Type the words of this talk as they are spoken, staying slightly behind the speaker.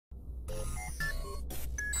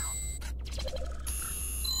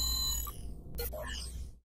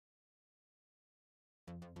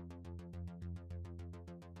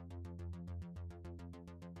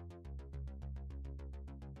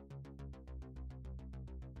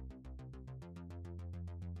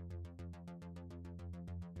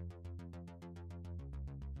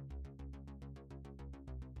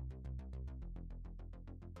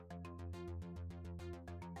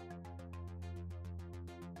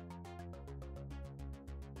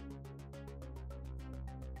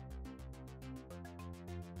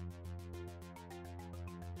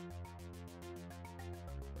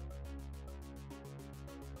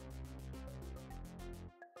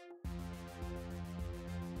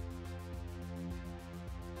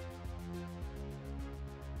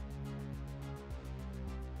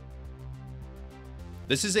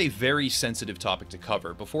This is a very sensitive topic to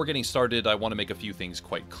cover. Before getting started, I want to make a few things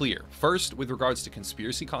quite clear. First, with regards to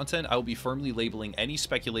conspiracy content, I will be firmly labeling any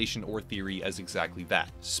speculation or theory as exactly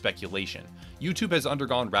that, speculation. YouTube has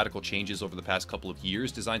undergone radical changes over the past couple of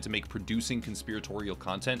years designed to make producing conspiratorial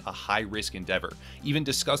content a high-risk endeavor. Even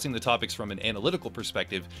discussing the topics from an analytical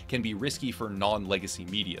perspective can be risky for non-legacy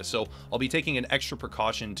media, so I'll be taking an extra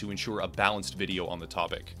precaution to ensure a balanced video on the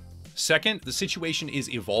topic. Second, the situation is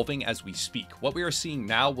evolving as we speak. What we are seeing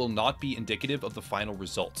now will not be indicative of the final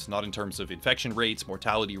results, not in terms of infection rates,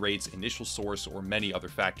 mortality rates, initial source, or many other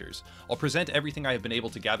factors. I'll present everything I have been able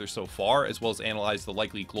to gather so far, as well as analyze the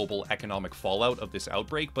likely global economic fallout of this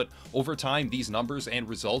outbreak, but over time, these numbers and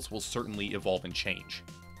results will certainly evolve and change.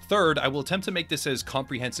 Third, I will attempt to make this as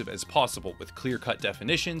comprehensive as possible, with clear-cut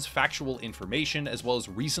definitions, factual information, as well as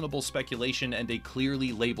reasonable speculation and a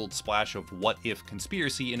clearly labeled splash of what-if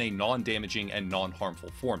conspiracy in a non-damaging and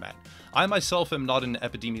non-harmful format. I myself am not an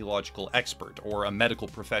epidemiological expert or a medical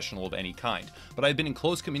professional of any kind, but I've been in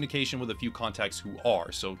close communication with a few contacts who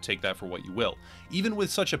are, so take that for what you will. Even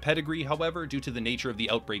with such a pedigree, however, due to the nature of the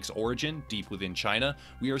outbreak's origin, deep within China,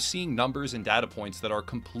 we are seeing numbers and data points that are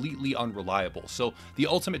completely unreliable, so the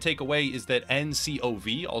ultimate takeaway is that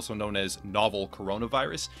nCoV, also known as novel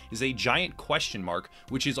coronavirus, is a giant question mark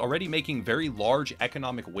which is already making very large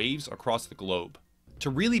economic waves across the globe. To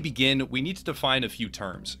really begin, we need to define a few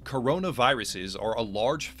terms. Coronaviruses are a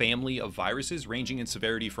large family of viruses ranging in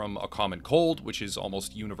severity from a common cold, which is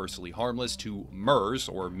almost universally harmless, to MERS,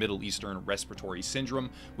 or Middle Eastern Respiratory Syndrome,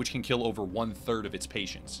 which can kill over 1/3 of its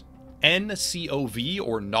patients. nCoV,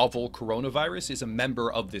 or novel coronavirus, is a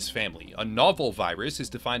member of this family. A novel virus is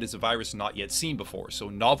defined as a virus not yet seen before, so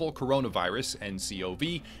novel coronavirus,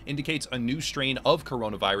 nCoV, indicates a new strain of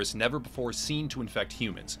coronavirus never before seen to infect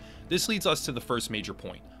humans. This leads us to the first major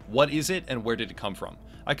point. What is it and where did it come from?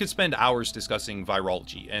 I could spend hours discussing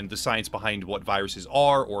virology and the science behind what viruses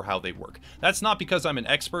are or how they work. That's not because I'm an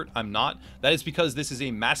expert, I'm not. That is because this is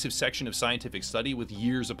a massive section of scientific study with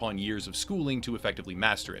years upon years of schooling to effectively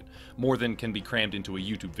master it. More than can be crammed into a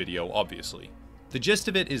YouTube video, obviously. The gist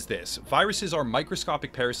of it is this: viruses are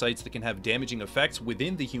microscopic parasites that can have damaging effects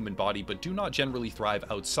within the human body but do not generally thrive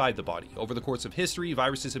outside the body. Over the course of history,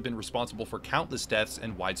 viruses have been responsible for countless deaths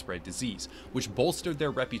and widespread disease, which bolstered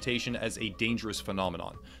their reputation as a dangerous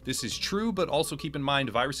phenomenon. This is true, but also keep in mind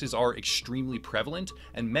viruses are extremely prevalent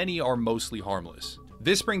and many are mostly harmless.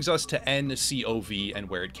 This brings us to nCoV and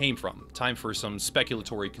where it came from. Time for some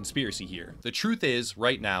speculatory conspiracy here. The truth is,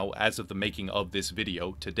 right now, as of the making of this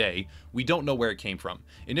video, today, we don't know where it came from.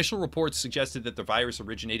 Initial reports suggested that the virus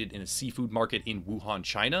originated in a seafood market in Wuhan,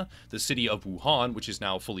 China. The city of Wuhan, which is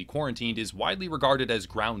now fully quarantined, is widely regarded as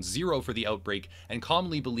ground zero for the outbreak and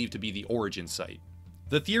commonly believed to be the origin site.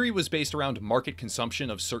 The theory was based around market consumption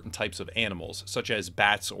of certain types of animals, such as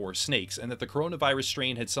bats or snakes, and that the coronavirus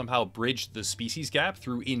strain had somehow bridged the species gap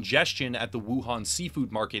through ingestion at the Wuhan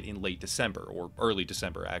seafood market in late December, or early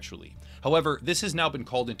December actually. However, this has now been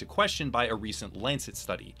called into question by a recent Lancet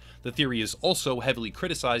study. The theory is also heavily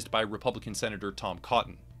criticized by Republican Senator Tom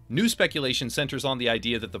Cotton. New speculation centers on the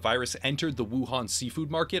idea that the virus entered the Wuhan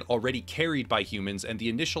seafood market already carried by humans and the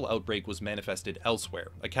initial outbreak was manifested elsewhere.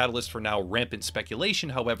 A catalyst for now rampant speculation,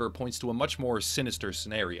 however, points to a much more sinister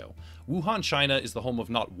scenario. Wuhan, China is the home of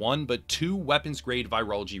not one, but two weapons-grade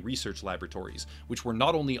virology research laboratories, which were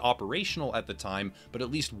not only operational at the time, but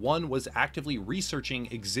at least one was actively researching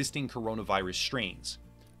existing coronavirus strains.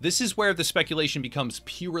 This is where the speculation becomes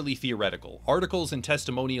purely theoretical. Articles and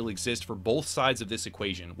testimonial exist for both sides of this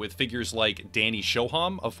equation, with figures like Danny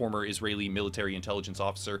Shoham, a former Israeli military intelligence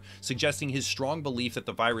officer, suggesting his strong belief that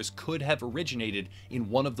the virus could have originated in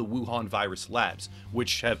one of the Wuhan virus labs,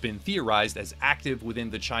 which have been theorized as active within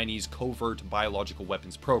the Chinese covert biological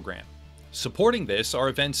weapons program. Supporting this are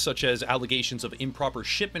events such as allegations of improper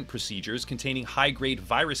shipment procedures containing high-grade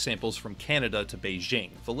virus samples from Canada to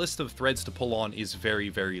Beijing. The list of threads to pull on is very,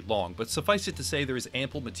 very long, but suffice it to say there is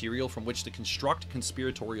ample material from which to construct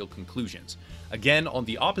conspiratorial conclusions. Again, on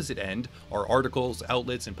the opposite end are articles,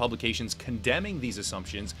 outlets, and publications condemning these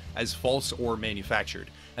assumptions as false or manufactured,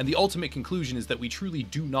 and the ultimate conclusion is that we truly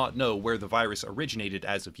do not know where the virus originated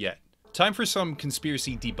as of yet. Time for some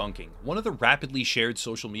conspiracy debunking. One of the rapidly shared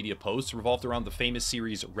social media posts revolved around the famous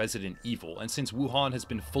series Resident Evil, and since Wuhan has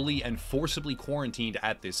been fully and forcibly quarantined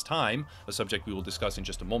at this time, a subject we will discuss in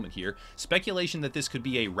just a moment here, speculation that this could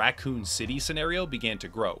be a Raccoon City scenario began to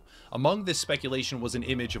grow. Among this speculation was an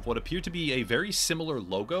image of what appeared to be a very similar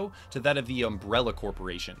logo to that of the Umbrella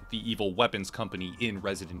Corporation, the evil weapons company in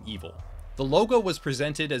Resident Evil. The logo was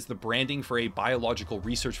presented as the branding for a biological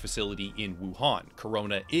research facility in Wuhan.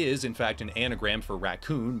 Corona is, in fact, an anagram for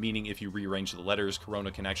raccoon, meaning if you rearrange the letters, Corona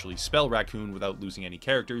can actually spell raccoon without losing any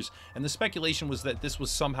characters, and the speculation was that this was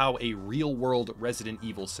somehow a real-world Resident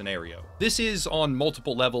Evil scenario. This is, on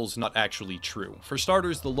multiple levels, not actually true. For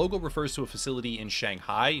starters, the logo refers to a facility in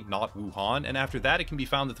Shanghai, not Wuhan, and after that it can be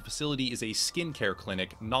found that the facility is a skincare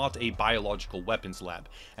clinic, not a biological weapons lab.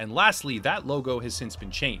 And lastly, that logo has since been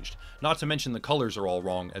changed. Not to mention the colors are all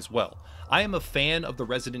wrong as well. I am a fan of the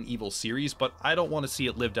Resident Evil series, but I don't want to see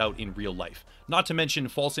it lived out in real life. Not to mention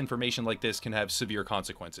false information like this can have severe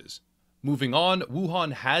consequences. Moving on,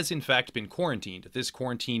 Wuhan has in fact been quarantined. This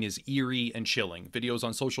quarantine is eerie and chilling. Videos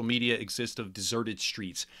on social media exist of deserted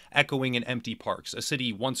streets, echoing in empty parks, a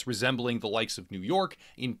city once resembling the likes of New York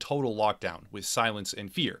in total lockdown, with silence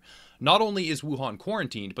and fear. Not only is Wuhan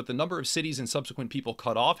quarantined, but the number of cities and subsequent people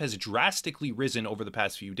cut off has drastically risen over the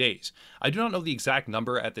past few days. I do not know the exact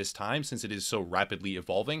number at this time since it is so rapidly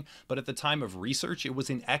evolving, but at the time of research it was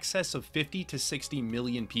in excess of 50 to 60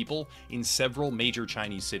 million people in several major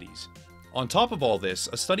Chinese cities. On top of all this,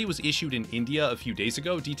 a study was issued in India a few days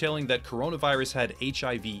ago detailing that coronavirus had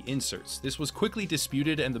HIV inserts. This was quickly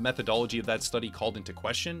disputed and the methodology of that study called into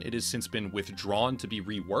question. It has since been withdrawn to be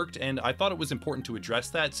reworked, and I thought it was important to address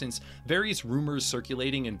that since various rumors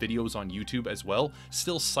circulating and videos on YouTube as well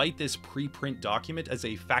still cite this preprint document as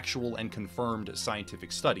a factual and confirmed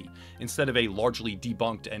scientific study, instead of a largely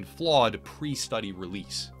debunked and flawed pre-study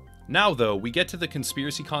release. Now though, we get to the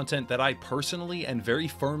conspiracy content that I personally and very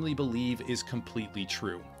firmly believe is completely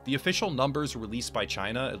true. The official numbers released by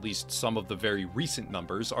China, at least some of the very recent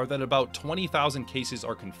numbers, are that about 20,000 cases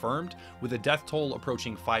are confirmed, with a death toll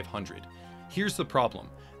approaching 500. Here's the problem.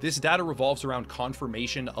 This data revolves around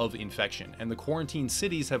confirmation of infection, and the quarantined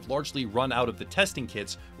cities have largely run out of the testing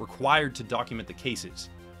kits required to document the cases.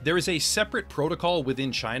 There is a separate protocol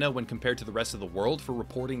within China when compared to the rest of the world for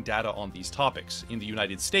reporting data on these topics. In the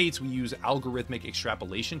United States, we use algorithmic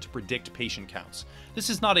extrapolation to predict patient counts. This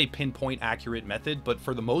is not a pinpoint accurate method, but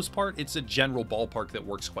for the most part, it's a general ballpark that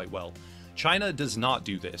works quite well. China does not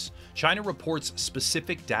do this. China reports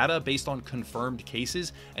specific data based on confirmed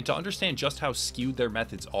cases, and to understand just how skewed their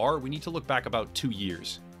methods are, we need to look back about 2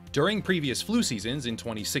 years. During previous flu seasons in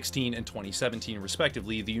 2016 and 2017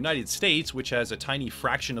 respectively, the United States, which has a tiny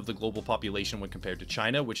fraction of the global population when compared to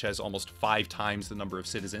China, which has almost 5 times the number of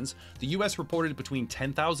citizens, the US reported between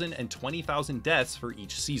 10,000 and 20,000 deaths for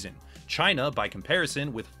each season. China, by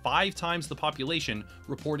comparison, with 5 times the population,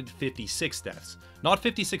 reported 56 deaths. Not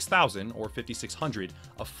 56,000 or 5,600,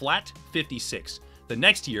 a flat 56. The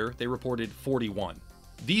next year, they reported 41.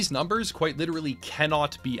 These numbers quite literally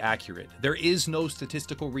cannot be accurate. There is no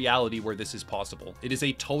statistical reality where this is possible. It is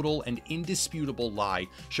a total and indisputable lie,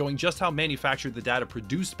 showing just how manufactured the data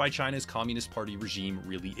produced by China's Communist Party regime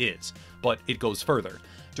really is. But it goes further.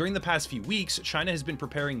 During the past few weeks, China has been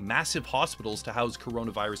preparing massive hospitals to house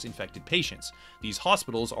coronavirus-infected patients. These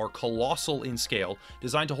hospitals are colossal in scale,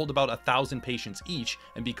 designed to hold about 1,000 patients each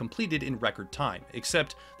and be completed in record time,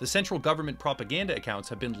 except the central government propaganda accounts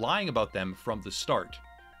have been lying about them from the start.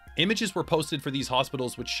 Images were posted for these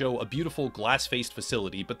hospitals which show a beautiful glass-faced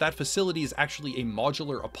facility, but that facility is actually a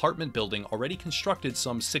modular apartment building already constructed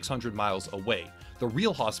some 600 miles away. The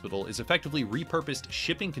real hospital is effectively repurposed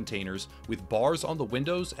shipping containers with bars on the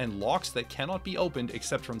windows and locks that cannot be opened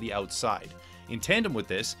except from the outside. In tandem with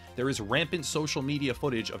this, there is rampant social media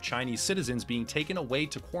footage of Chinese citizens being taken away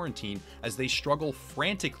to quarantine as they struggle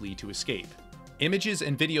frantically to escape. Images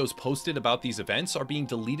and videos posted about these events are being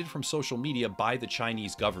deleted from social media by the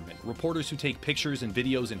Chinese government. Reporters who take pictures and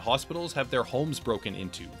videos in hospitals have their homes broken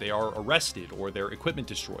into, they are arrested, or their equipment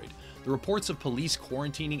destroyed. The reports of police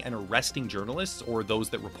quarantining and arresting journalists, or those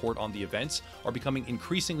that report on the events, are becoming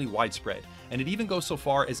increasingly widespread, and it even goes so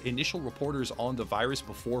far as initial reporters on the virus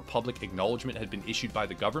before public acknowledgement had been issued by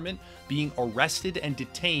the government being arrested and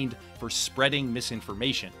detained for spreading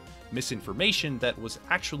misinformation. Misinformation that was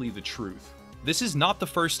actually the truth. This is not the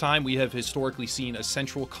first time we have historically seen a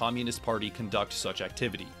central communist party conduct such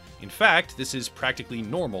activity. In fact, this is practically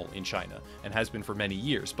normal in China, and has been for many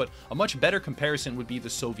years, but a much better comparison would be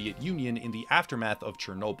the Soviet Union in the aftermath of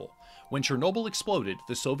Chernobyl. When Chernobyl exploded,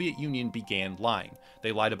 the Soviet Union began lying.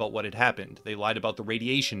 They lied about what had happened, they lied about the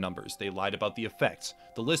radiation numbers, they lied about the effects.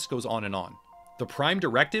 The list goes on and on. The prime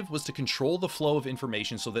directive was to control the flow of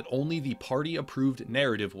information so that only the party-approved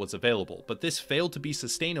narrative was available, but this failed to be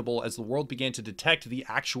sustainable as the world began to detect the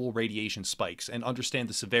actual radiation spikes and understand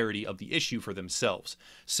the severity of the issue for themselves.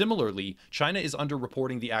 Similarly, China is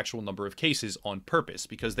underreporting the actual number of cases on purpose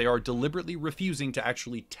because they are deliberately refusing to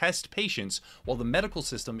actually test patients while the medical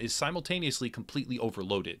system is simultaneously completely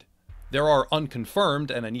overloaded. There are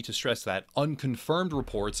unconfirmed, and I need to stress that, unconfirmed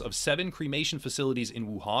reports of 7 cremation facilities in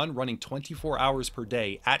Wuhan running 24 hours per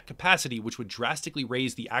day at capacity, which would drastically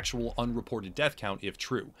raise the actual unreported death count if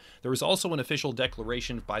true. There is also an official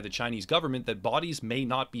declaration by the Chinese government that bodies may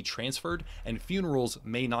not be transferred and funerals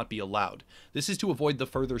may not be allowed. This is to avoid the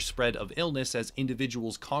further spread of illness as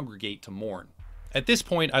individuals congregate to mourn. At this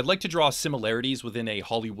point, I'd like to draw similarities within a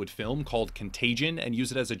Hollywood film called Contagion and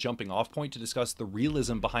use it as a jumping off point to discuss the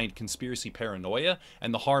realism behind conspiracy paranoia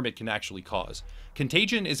and the harm it can actually cause.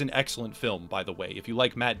 Contagion is an excellent film, by the way. If you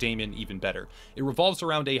like Matt Damon, even better. It revolves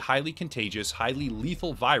around a highly contagious, highly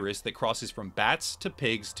lethal virus that crosses from bats to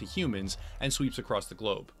pigs to humans and sweeps across the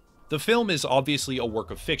globe. The film is obviously a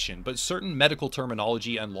work of fiction, but certain medical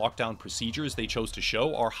terminology and lockdown procedures they chose to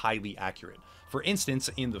show are highly accurate. For instance,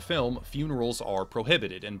 in the film, funerals are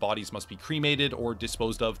prohibited and bodies must be cremated or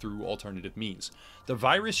disposed of through alternative means. The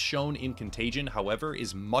virus shown in Contagion, however,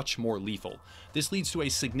 is much more lethal. This leads to a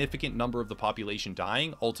significant number of the population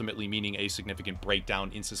dying, ultimately meaning a significant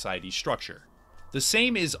breakdown in society's structure. The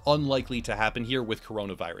same is unlikely to happen here with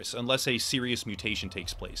coronavirus, unless a serious mutation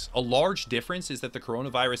takes place. A large difference is that the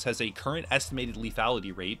coronavirus has a current estimated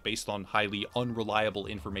lethality rate, based on highly unreliable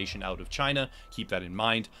information out of China, keep that in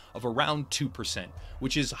mind, of around 2%,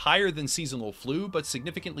 which is higher than seasonal flu, but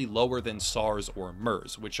significantly lower than SARS or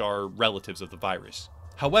MERS, which are relatives of the virus.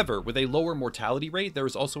 However, with a lower mortality rate, there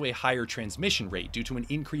is also a higher transmission rate due to an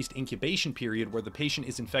increased incubation period where the patient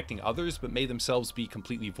is infecting others but may themselves be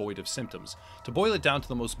completely void of symptoms. To boil it down to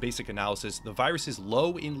the most basic analysis, the virus is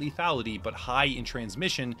low in lethality but high in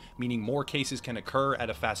transmission, meaning more cases can occur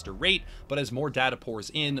at a faster rate, but as more data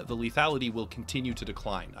pours in, the lethality will continue to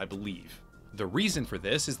decline, I believe. The reason for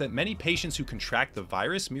this is that many patients who contract the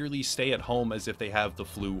virus merely stay at home as if they have the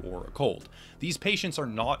flu or a cold. These patients are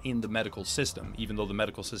not in the medical system, even though the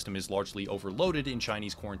medical system is largely overloaded in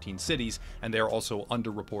Chinese quarantine cities, and they are also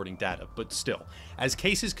underreporting data, but still. As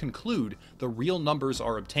cases conclude, the real numbers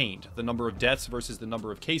are obtained. The number of deaths versus the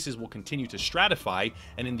number of cases will continue to stratify,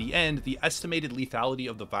 and in the end, the estimated lethality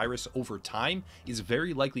of the virus over time is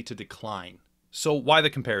very likely to decline. So why the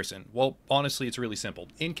comparison? Well, honestly, it's really simple.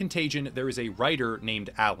 In Contagion, there is a writer named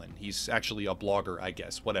Alan. He's actually a blogger, I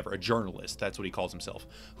guess, whatever, a journalist, that's what he calls himself,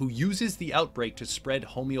 who uses the outbreak to spread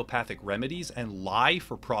homeopathic remedies and lie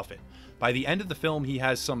for profit. By the end of the film, he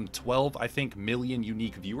has some 12, I think, million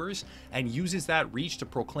unique viewers, and uses that reach to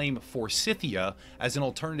proclaim forsythia as an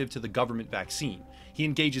alternative to the government vaccine. He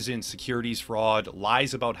engages in securities fraud,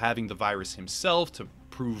 lies about having the virus himself to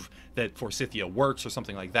prove that forsythia works or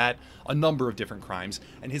something like that, a number of different crimes,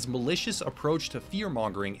 and his malicious approach to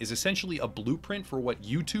fear-mongering is essentially a blueprint for what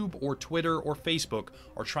YouTube or Twitter or Facebook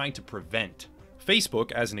are trying to prevent.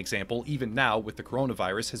 Facebook, as an example, even now with the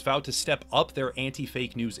coronavirus, has vowed to step up their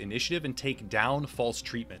anti-fake news initiative and take down false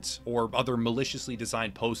treatments, or other maliciously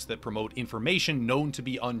designed posts that promote information known to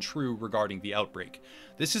be untrue regarding the outbreak.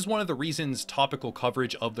 This is one of the reasons topical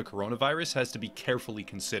coverage of the coronavirus has to be carefully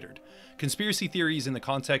considered. Conspiracy theories in the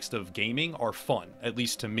context of gaming are fun, at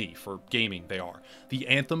least to me. For gaming, they are. The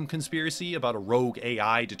Anthem conspiracy about a rogue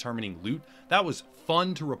AI determining loot, that was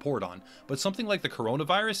fun to report on, but something like the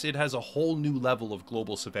coronavirus, it has a whole new level of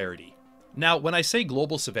global severity. Now, when I say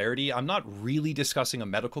global severity, I'm not really discussing a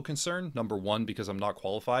medical concern, number one, because I'm not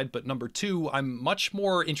qualified, but number two, I'm much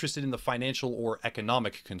more interested in the financial or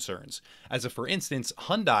economic concerns. As if, for instance,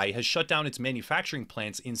 Hyundai has shut down its manufacturing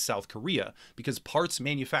plants in South Korea because parts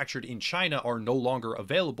manufactured in China are no longer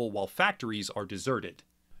available while factories are deserted.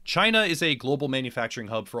 China is a global manufacturing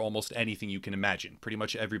hub for almost anything you can imagine. Pretty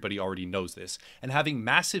much everybody already knows this. And having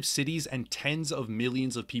massive cities and tens of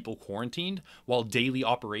millions of people quarantined, while daily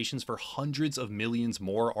operations for hundreds of millions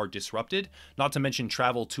more are disrupted, not to mention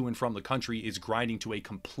travel to and from the country is grinding to a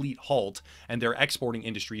complete halt, and their exporting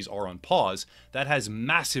industries are on pause, that has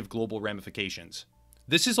massive global ramifications.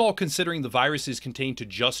 This is all considering the virus is contained to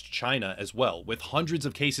just China as well. With hundreds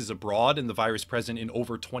of cases abroad and the virus present in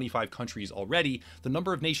over 25 countries already, the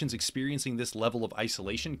number of nations experiencing this level of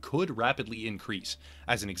isolation could rapidly increase.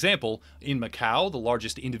 As an example, in Macau, the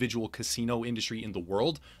largest individual casino industry in the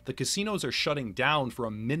world, the casinos are shutting down for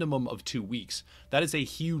a minimum of 2 weeks. That is a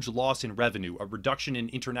huge loss in revenue, a reduction in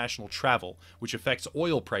international travel, which affects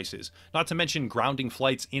oil prices, not to mention grounding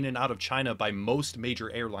flights in and out of China by most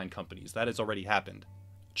major airline companies. That has already happened.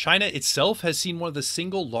 China itself has seen one of the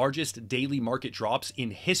single largest daily market drops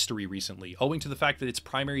in history recently, owing to the fact that its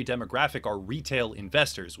primary demographic are retail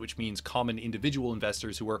investors, which means common individual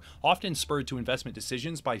investors who are often spurred to investment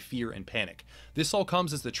decisions by fear and panic. This all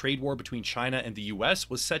comes as the trade war between China and the US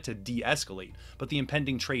was set to de-escalate, but the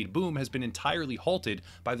impending trade boom has been entirely halted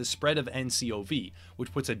by the spread of NCOV,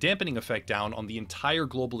 which puts a dampening effect down on the entire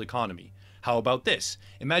global economy. How about this?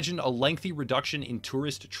 Imagine a lengthy reduction in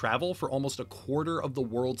tourist travel for almost a quarter of the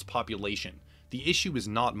world's population. The issue is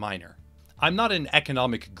not minor. I'm not an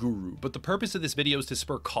economic guru, but the purpose of this video is to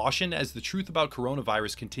spur caution as the truth about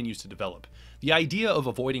coronavirus continues to develop. The idea of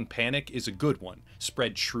avoiding panic is a good one.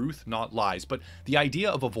 Spread truth, not lies. But the idea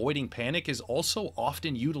of avoiding panic is also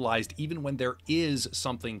often utilized even when there is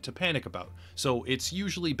something to panic about. So it's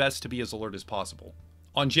usually best to be as alert as possible.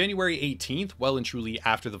 On January 18th, well and truly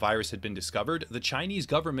after the virus had been discovered, the Chinese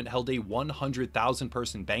government held a 100,000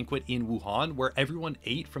 person banquet in Wuhan where everyone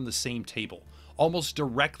ate from the same table, almost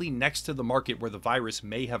directly next to the market where the virus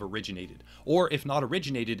may have originated, or if not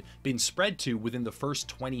originated, been spread to within the first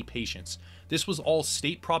 20 patients. This was all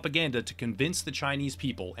state propaganda to convince the Chinese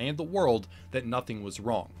people and the world that nothing was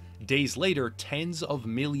wrong. Days later, tens of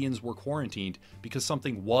millions were quarantined because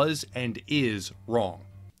something was and is wrong.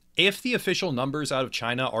 If the official numbers out of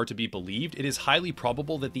China are to be believed, it is highly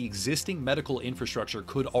probable that the existing medical infrastructure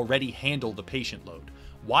could already handle the patient load.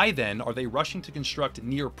 Why then are they rushing to construct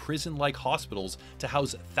near prison-like hospitals to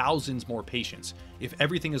house thousands more patients? If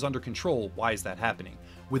everything is under control, why is that happening?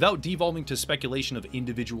 Without devolving to speculation of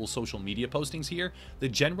individual social media postings here, the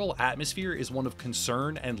general atmosphere is one of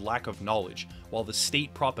concern and lack of knowledge, while the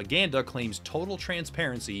state propaganda claims total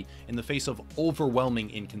transparency in the face of overwhelming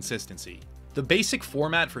inconsistency. The basic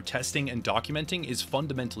format for testing and documenting is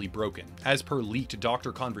fundamentally broken. As per leaked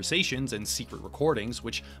doctor conversations and secret recordings,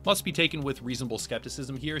 which must be taken with reasonable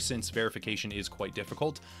skepticism here since verification is quite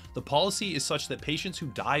difficult, the policy is such that patients who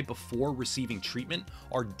die before receiving treatment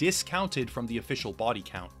are discounted from the official body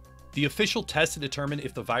count. The official test to determine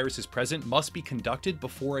if the virus is present must be conducted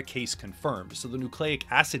before a case confirmed, so the nucleic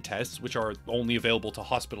acid tests, which are only available to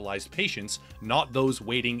hospitalized patients, not those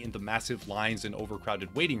waiting in the massive lines and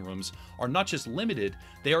overcrowded waiting rooms, are not just limited,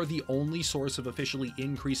 they are the only source of officially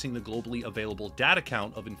increasing the globally available data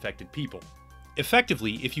count of infected people.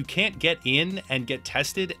 Effectively, if you can't get in and get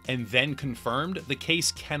tested and then confirmed, the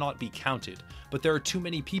case cannot be counted. But there are too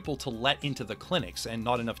many people to let into the clinics and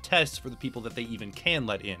not enough tests for the people that they even can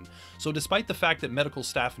let in. So despite the fact that medical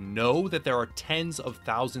staff know that there are tens of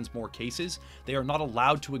thousands more cases, they are not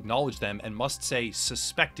allowed to acknowledge them and must say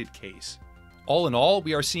suspected case. All in all,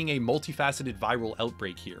 we are seeing a multifaceted viral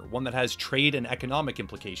outbreak here, one that has trade and economic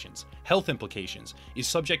implications, health implications, is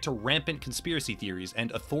subject to rampant conspiracy theories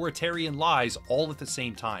and authoritarian lies all at the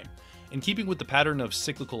same time. In keeping with the pattern of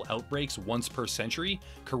cyclical outbreaks once per century,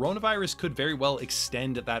 coronavirus could very well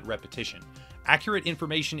extend that repetition. Accurate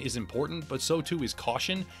information is important, but so too is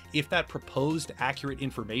caution if that proposed accurate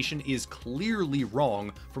information is clearly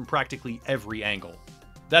wrong from practically every angle.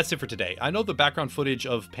 That's it for today. I know the background footage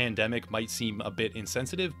of Pandemic might seem a bit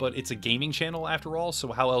insensitive, but it's a gaming channel after all, so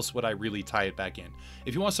how else would I really tie it back in?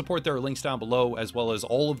 If you want to support, there are links down below, as well as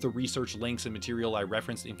all of the research links and material I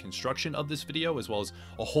referenced in construction of this video, as well as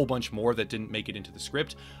a whole bunch more that didn't make it into the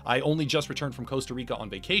script. I only just returned from Costa Rica on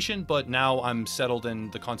vacation, but now I'm settled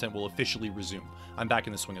and the content will officially resume. I'm back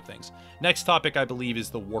in the swing of things. Next topic, I believe, is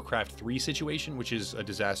the Warcraft 3 situation, which is a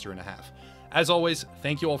disaster and a half. As always,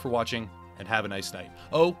 thank you all for watching, and have a nice night.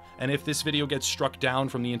 Oh, and if this video gets struck down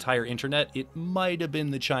from the entire internet, it might have been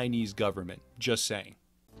the Chinese government. Just saying.